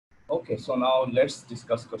Okay, so now let's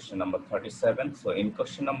discuss question number 37. So in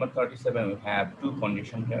question number 37, we have two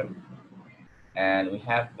conditions here, and we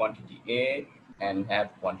have quantity A and we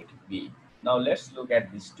have quantity B. Now let's look at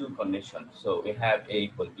these two conditions. So we have A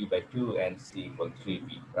equal B by 2 and C equal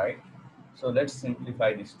 3B, right? So let's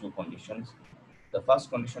simplify these two conditions. The first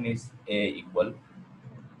condition is A equal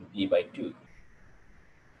B by 2.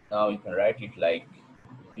 Now you can write it like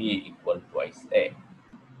B equal twice A.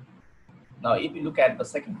 Now, if you look at the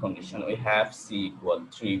second condition, we have C equal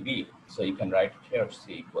 3B. So you can write it here,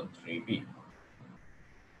 C equal 3B.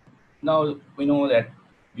 Now, we know that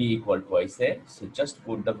B equal twice A. So just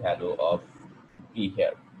put the value of B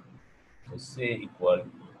here. So C equal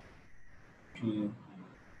 2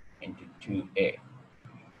 into 2A.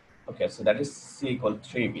 Okay, so that is C equal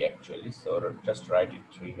 3B actually. So just write it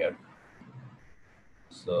 3 here.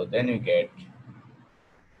 So then you get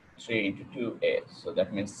 3 into 2A. So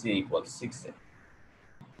that means C equals 6A.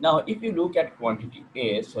 Now, if you look at quantity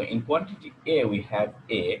A, so in quantity A, we have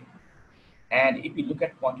A. And if you look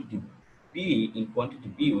at quantity B, in quantity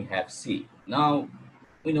B, we have C. Now,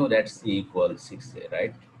 we know that C equals 6A,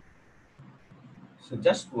 right? So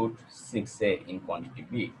just put 6A in quantity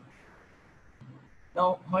B.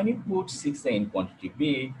 Now, when you put 6A in quantity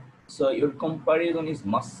B, so your comparison is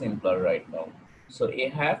much simpler right now. So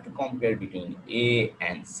you have to compare between A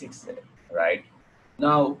and 6A, right?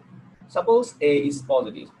 Now, suppose A is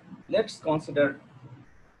positive. Let's consider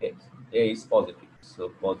A is positive. So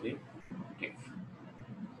positive.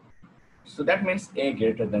 So that means A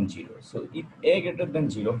greater than 0. So if A greater than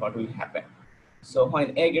 0, what will happen? So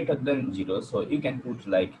when A greater than 0, so you can put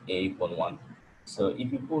like A equal 1. So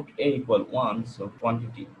if you put A equal 1, so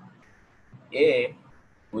quantity A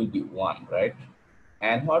will be 1, right?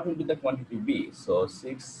 And what will be the quantity B? So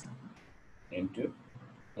 6 into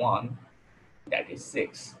 1, that is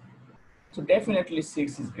 6. So definitely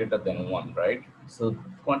 6 is greater than 1, right? So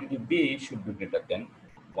quantity B should be greater than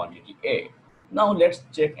quantity A. Now let's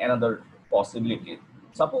check another possibility.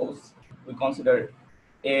 Suppose we consider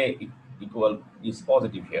A equal is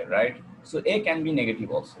positive here, right? So A can be negative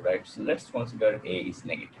also, right? So let's consider A is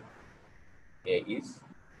negative. A is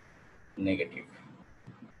negative.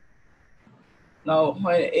 Now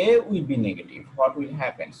when A will be negative, what will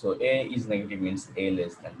happen? So A is negative means A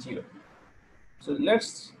less than 0. So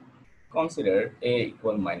let's consider A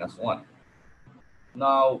equal minus 1.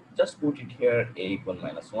 Now just put it here, A equal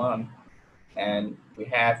minus 1, and we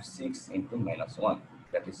have 6 into minus 1,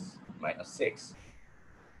 that is minus 6.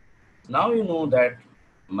 Now you know that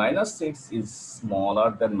minus 6 is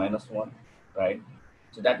smaller than minus 1, right?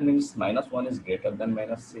 So that means minus 1 is greater than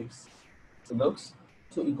minus 6. So looks,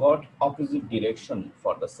 so we got opposite direction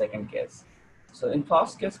for the second case. So in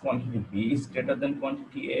first case, quantity B is greater than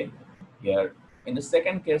quantity A. Here, in the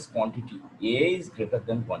second case, quantity A is greater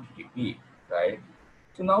than quantity B, right?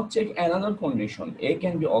 So now check another condition. A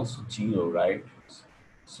can be also 0, right?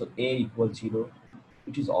 So A equals 0.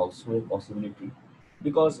 It is also a possibility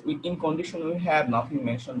because in condition we have nothing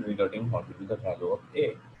mentioned regarding what will be the value of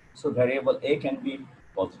A. So variable A can be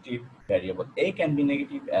positive, variable A can be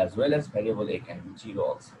negative, as well as variable A can be 0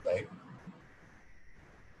 also, right?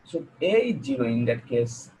 So A is 0, in that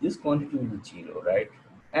case, this quantity will be 0, right?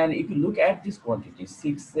 And if you look at this quantity,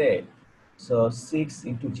 6A, so 6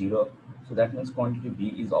 into 0, so that means quantity B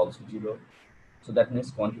is also 0. So that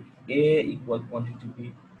means quantity A equal quantity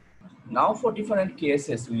B. Now for different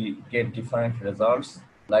cases, we get different results.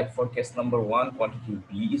 Like for case number 1, quantity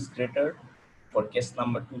B is greater. For case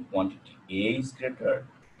number 2, quantity A is greater.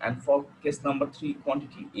 And for case number 3,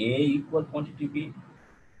 quantity A equal quantity B.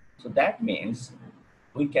 So that means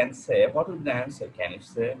we can say, what is the answer? Can you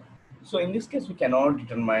say? So in this case, we cannot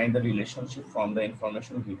determine the relationship from the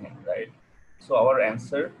information given, right? So our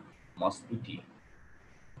answer must be D.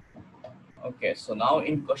 Okay, so now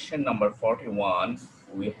in question number 41,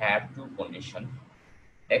 we have two conditions,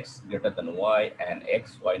 x greater than y and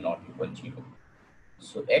xy not equal 0.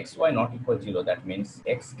 So xy not equal 0, that means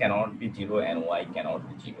x cannot be 0 and y cannot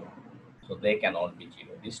be 0. So they cannot be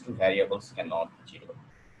 0. These two variables cannot be 0.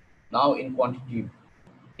 Now in quantity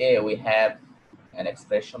A, we have an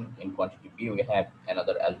expression. In quantity B, we have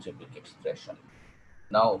another algebraic expression.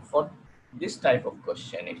 Now for this type of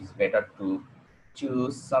question, it is better to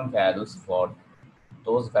choose some values for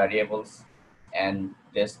those variables and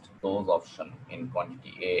test those options in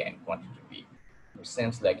quantity A and quantity B. It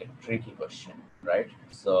seems like a tricky question, right?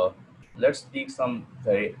 So let's pick some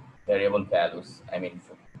variable values. I mean,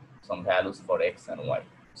 some values for x and y.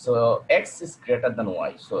 So x is greater than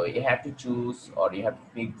y. So you have to choose, or you have to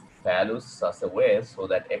pick values such a way so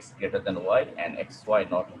that x greater than y and xy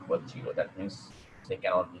not equal 0. That means they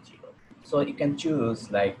cannot be 0. So you can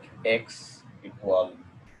choose like x equal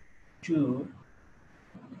 2,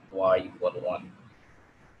 y equal 1,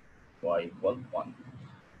 y equal 1.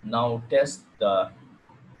 Now test the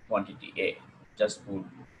quantity A. Just put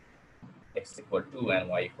x equal 2 and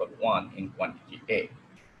y equal 1 in quantity A.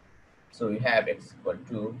 So we have x equal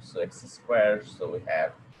 2, so x squared, so we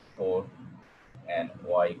have 4, and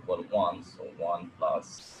y equal 1, so 1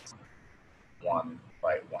 plus 1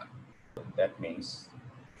 by 1. That means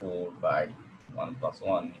 4 by 1 plus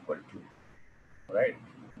 1 equal 2, right?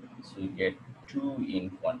 So you get 2 in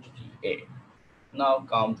quantity A. Now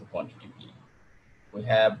come to quantity B. We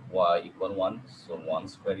have y equal 1, so 1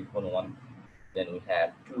 square equal 1. Then we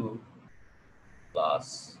have 2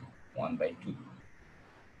 plus 1 by 2.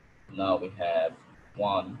 Now we have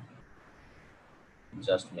 1,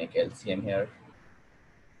 just make LCM here,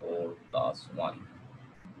 4 plus 1.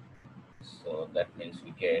 So that means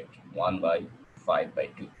we get 1 by 5 by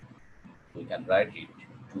 2. We can write it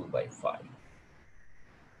 2 by 5.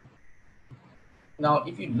 Now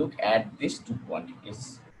if you look at these two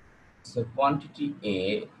quantities, so quantity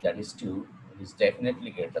A, that is 2, is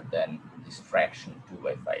definitely greater than this fraction 2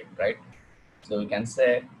 by 5, right? So we can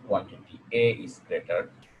say quantity A is greater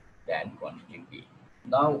than quantity B.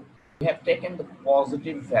 Now we have taken the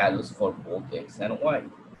positive values for both x and y.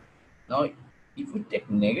 Now if we take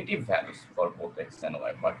negative values for both x and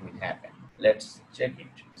y, what will happen? Let's check it.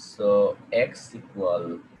 So x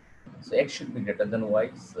equal, so x should be greater than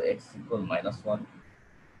y, so x equal minus 1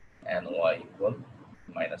 and y equal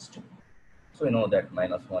minus 2. So we know that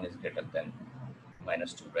minus 1 is greater than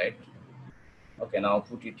minus 2, right? Okay, now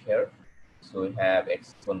put it here. So we have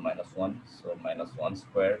x equal minus 1, so minus 1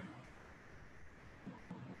 squared.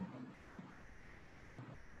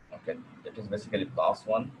 Okay, that is basically plus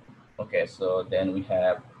 1. Okay, so then we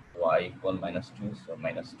have y equal minus 2, so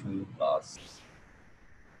minus 2 plus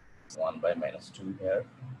 1 by minus 2 here.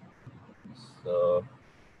 So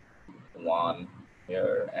 1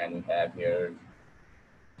 here, and we have here,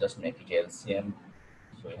 just make it LCM.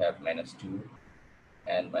 So we have minus 2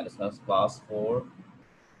 and minus plus 4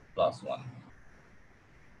 plus 1.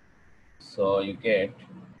 So you get,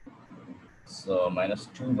 so minus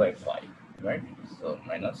 2 by 5, right? So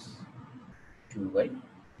minus 2 by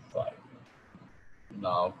 5.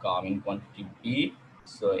 Now coming quantity B,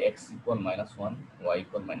 so x equal minus 1, y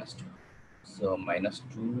equal minus 2. So minus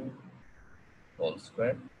 2 whole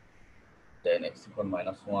square, then x equal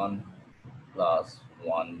minus 1 plus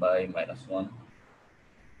 1 by minus 1.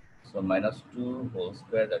 So minus 2 whole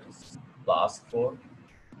square, that is plus 4.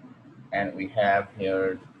 And we have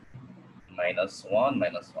here minus 1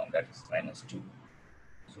 minus 1, that is minus 2.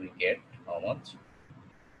 So we get how much?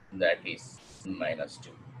 That is minus 2.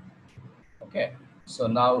 Okay. So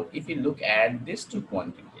now if you look at these two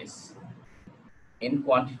quantities, in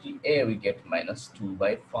quantity A we get minus 2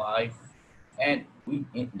 by 5, and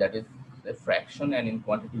that is the fraction, and in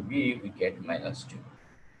quantity B we get minus 2.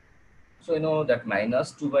 So you know that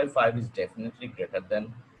minus 2 by 5 is definitely greater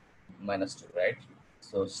than minus 2, right?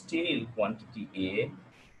 So still quantity A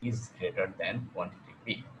is greater than quantity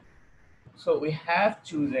B. So we have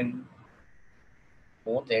chosen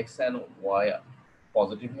both x and y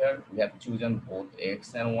positive here. We have chosen both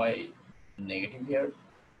x and y negative here.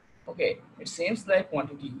 Okay, it seems like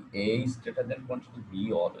quantity A is greater than quantity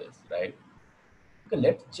B always, right? Okay,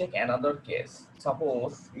 let's check another case.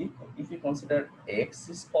 Suppose if we consider x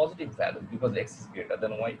is positive value because x is greater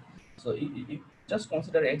than y. So just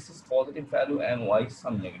consider x is positive value and y is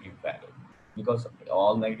some negative value, because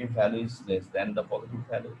all negative value is less than the positive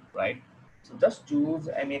value, right? So just choose,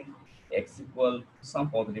 I mean, x equal some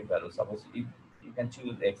positive value. Suppose if you can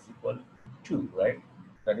choose x equal 2, right?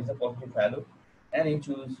 That is a positive value. And you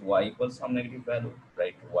choose y equal some negative value,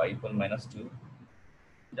 right? Y equal minus 2.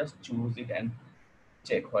 Just choose it and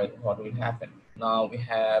check what will happen. Now we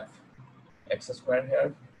have x squared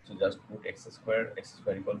here, so just put x squared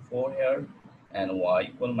equal 4 here, and y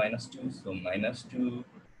equal minus 2, so minus 2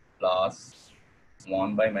 plus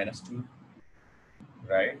 1 by minus 2,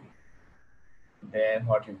 right? Then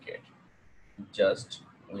what you get? Just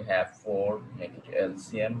we have 4, make it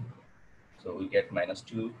LCM, so we get minus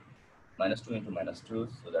 2 into minus 2,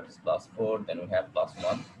 so that is plus 4, then we have plus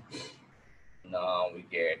 1. Now we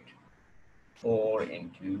get 4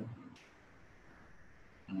 into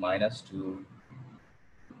minus 2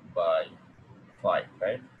 by 5,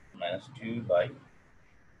 right? Minus 2 by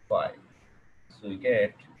 5. So you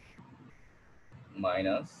get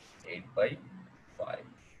minus 8 by 5.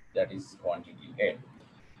 That is quantity A.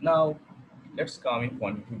 Now let's come in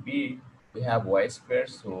quantity B. We have y squared,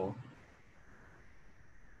 so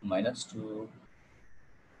minus 2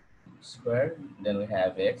 square, then we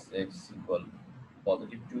have x equal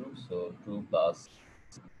positive 2, so 2 plus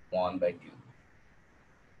 1 by 2.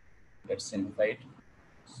 Let's simplify it.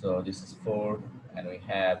 So this is 4, and we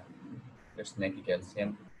have, let's make it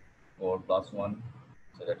LCM, 4 plus 1,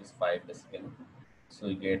 so that is 5 basically. So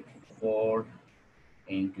we get 4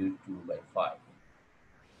 into 2 by 5.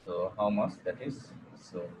 So how much that is?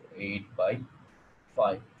 So 8 by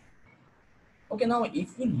 5. Okay, now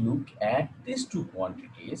if we look at these two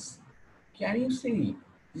quantities, can you see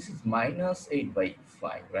this is minus 8 by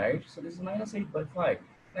 5, right? So this is minus 8 by 5.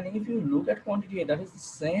 And if you look at quantity A, that is the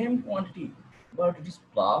same quantity, but it is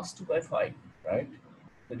plus 2 by 5, right?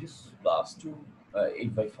 So it is plus 2,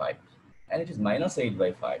 8 by 5, and it is minus 8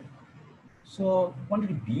 by 5. So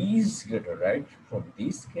quantity B is greater, right? For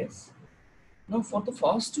this case. Now for the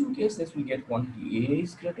first two cases, we get quantity A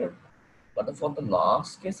is greater, but for the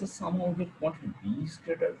last cases, somehow we get quantity B is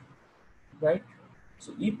greater, right?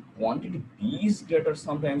 So if quantity B is greater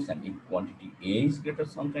sometimes and if quantity A is greater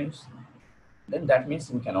sometimes, then that means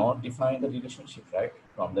we cannot define the relationship, right,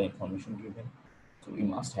 from the information given. So we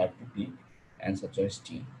must have to pick answer choice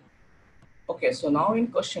T. Okay, so now in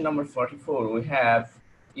question number 44, we have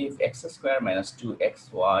if x square minus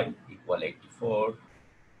 2xy equal 84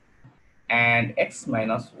 and x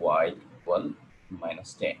minus y equal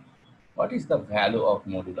minus 10. What is the value of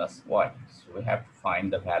modulus y? So we have to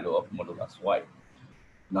find the value of modulus y.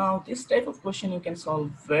 Now, this type of question you can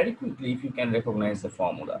solve very quickly if you can recognize the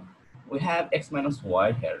formula. We have x minus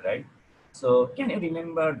y here, right? So can you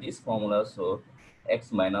remember this formula? So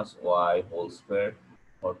x minus y whole square.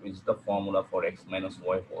 What is the formula for x minus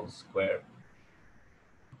y whole square?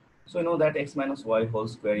 So you know that x minus y whole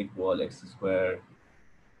square equal x square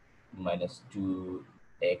minus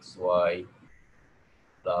 2xy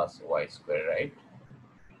plus y square, right?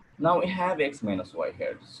 Now we have x minus y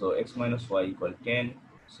here. So x minus y equal 10.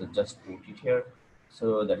 So just put it here.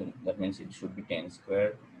 So that means it should be 10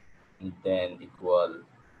 square and then equal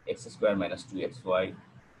x square minus 2xy.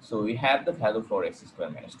 So we have the value for x square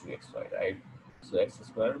minus 2xy, right? So x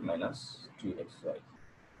square minus 2xy.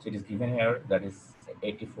 So it is given here, that is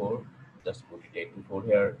 84. Just put it 84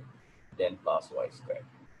 here, then plus y square.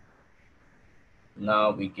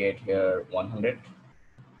 Now we get here 100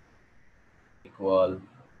 equal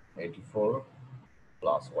 84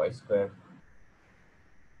 plus y square.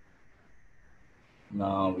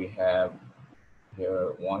 Now we have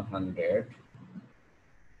here 100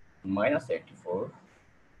 minus 84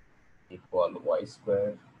 equal y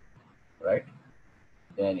square, right?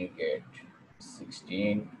 Then you get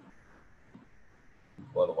 16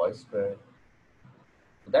 equal y square.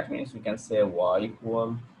 So that means we can say y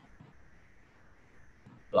equal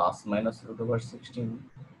plus minus root over 16.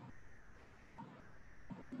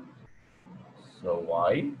 So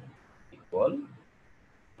y equal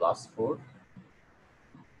plus 4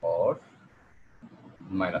 or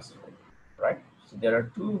minus 4, right? So there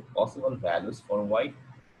are two possible values for y.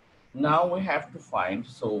 Now we have to find,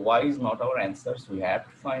 so y is not our answer, so we have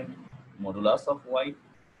to find modulus of y.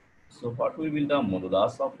 So what will be the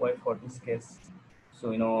modulus of y for this case? So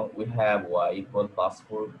you know we have y equal plus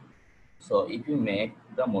 4. So if you make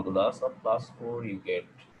the modulus of plus 4, you get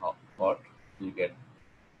what? You get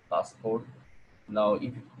plus 4. Now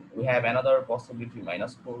if we have another possibility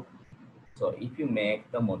minus 4. So if you make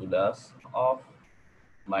the modulus of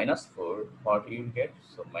minus 4, what you get?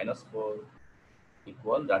 So minus 4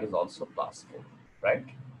 equal, that is also plus 4, right?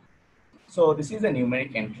 So this is a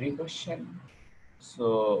numeric entry question.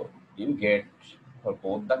 So you get for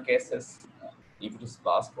both the cases, if it is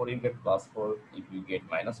plus 4, you get plus 4. If you get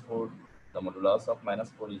minus 4, the modulus of minus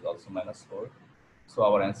 4 is also minus 4. So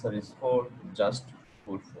our answer is 4. Just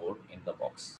put 4 in the box.